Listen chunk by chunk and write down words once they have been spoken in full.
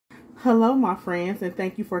Hello my friends, and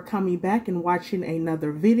thank you for coming back and watching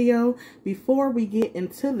another video. Before we get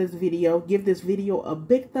into this video, give this video a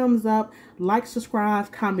big thumbs up, like,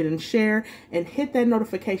 subscribe, comment, and share, and hit that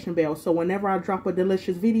notification bell so whenever I drop a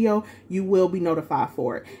delicious video, you will be notified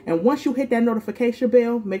for it. And once you hit that notification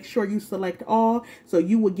bell, make sure you select all so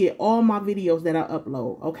you will get all my videos that I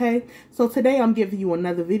upload, okay? So today I'm giving you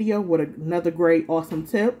another video with another great, awesome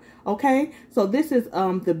tip, okay? So this is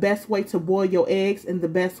the best way to boil your eggs and the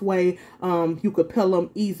best way you could peel them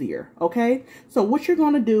easier, okay? So what you're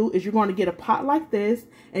going to do is you're going to get a pot like this,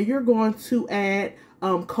 and you're going to add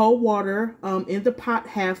cold water in the pot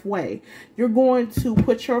halfway. You're going to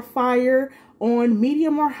put your fire on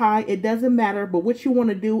medium or high, it doesn't matter, but what you want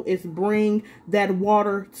to do is bring that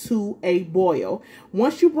water to a boil.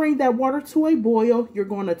 Once you bring that water to a boil, you're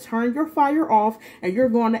going to turn your fire off, and you're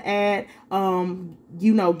going to add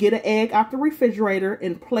get an egg out the refrigerator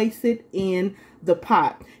and place it in the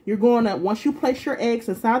pot. You're going to, once you place your eggs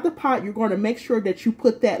inside the pot, you're going to make sure that you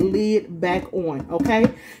put that lid back on,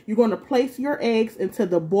 okay? You're going to place your eggs into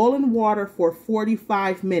the boiling water for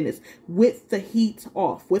 45 minutes with the heat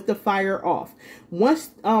off, with the fire off.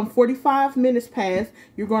 Once 45 minutes pass,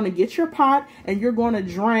 you're going to get your pot and you're going to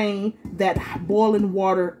drain that boiling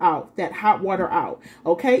water out, that hot water out,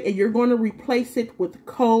 okay? And you're going to replace it with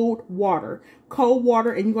cold water,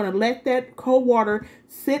 and you're going to let that cold water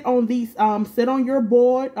sit on these sit on your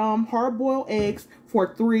boiled hard-boiled eggs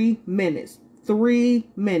for 3 minutes. 3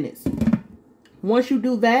 minutes. Once you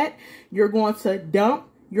do that, you're going to dump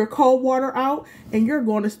your cold water out and you're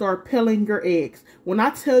going to start peeling your eggs. When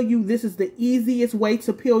I tell you this is the easiest way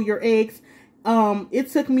to peel your eggs,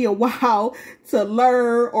 it took me a while to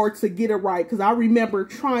learn or to get it right, because I remember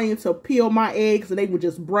trying to peel my eggs and they would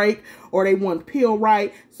just break or they wouldn't peel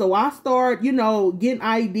right. So I started, getting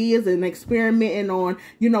ideas and experimenting on,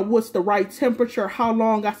 what's the right temperature, how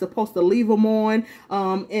long I'm supposed to leave them on.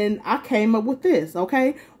 And I came up with this,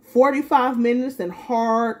 okay? 45 minutes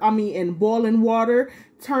in boiling water.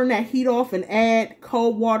 Turn that heat off and add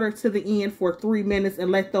cold water to the end for 3 minutes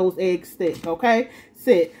and let those eggs stick, okay?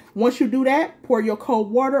 Sit. Once you do that, pour your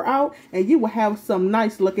cold water out and you will have some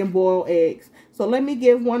nice looking boiled eggs. So let me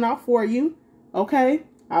give one out for you, okay?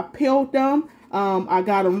 I peeled them. I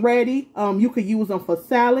got them ready. You could use them for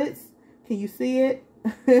salads. Can you see it?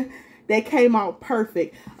 They came out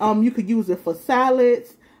perfect. You could use it for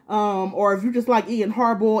salads. Or if you just like eating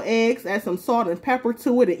hard-boiled eggs, add some salt and pepper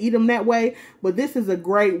to it and eat them that way. But this is a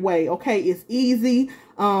great way, okay? It's easy.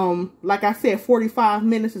 Like I said, 45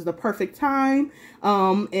 minutes is the perfect time.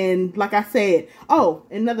 And like I said, oh,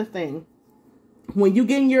 another thing. When you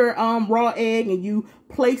getting your raw egg and you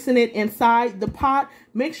placing it inside the pot,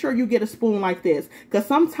 make sure you get a spoon like this, because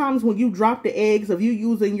sometimes when you drop the eggs, if you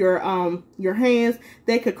using your hands,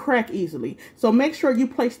 they could crack easily. So make sure you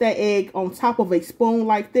place that egg on top of a spoon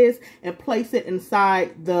like this and place it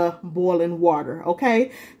inside the boiling water,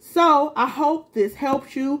 okay? So I hope this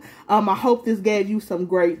helped you. I hope this gave you some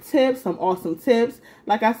great tips, some awesome tips.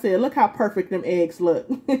 Like I said, look how perfect them eggs look.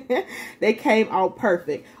 They came out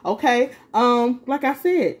perfect, okay? Like I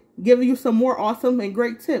said, giving you some more awesome and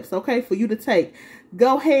great tips, okay, for you to take.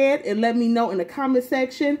 Go ahead and let me know in the comment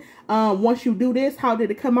section, once you do this, how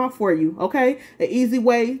did it come out for you, okay? An easy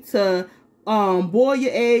way to boil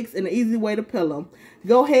your eggs and an easy way to peel them.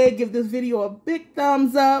 Go ahead, give this video a big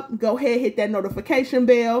thumbs up. Go ahead, hit that notification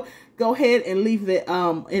bell. Go ahead and leave it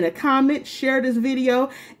in a comment. Share this video.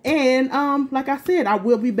 And like I said, I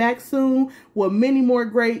will be back soon with many more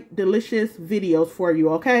great, delicious videos for you,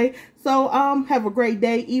 okay? So have a great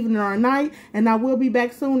day, evening, or night. And I will be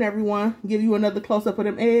back soon, everyone. Give you another close-up of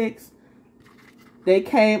them eggs. They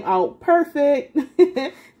came out perfect.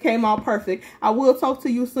 Came out perfect. I will talk to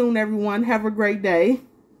you soon, everyone. Have a great day.